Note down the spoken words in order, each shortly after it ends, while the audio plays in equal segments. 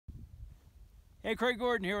Hey, Craig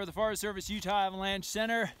Gordon here with the Forest Service Utah Avalanche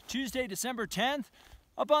Center. Tuesday, December 10th,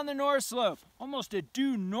 up on the north slope. Almost a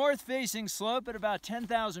due north-facing slope at about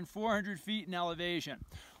 10,400 feet in elevation.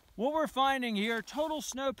 What we're finding here, total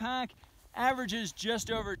snowpack averages just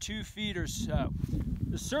over 2 feet or so.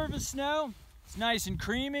 The surface snow, it's nice and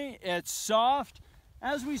creamy, it's soft.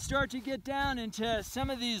 As we start to get down into some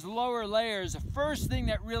of these lower layers, the first thing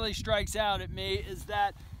that really strikes out at me is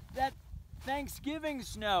that Thanksgiving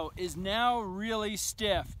snow is now really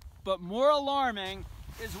stiff, but more alarming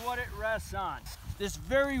is what it rests on. This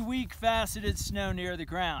very weak faceted snow near the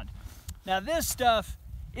ground. Now this stuff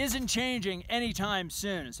isn't changing anytime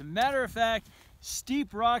soon. As a matter of fact,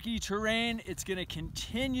 steep rocky terrain, it's going to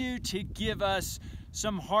continue to give us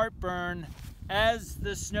some heartburn as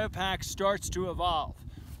the snowpack starts to evolve.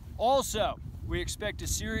 Also, we expect a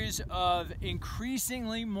series of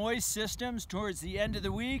increasingly moist systems towards the end of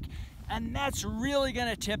the week, and that's really going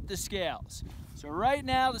to tip the scales. So right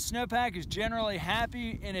now the snowpack is generally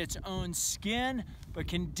happy in its own skin, but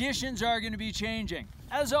conditions are going to be changing.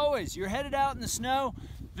 As always, you're headed out in the snow,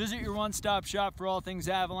 visit your one-stop shop for all things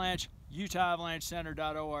avalanche,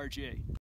 UtahAvalancheCenter.org.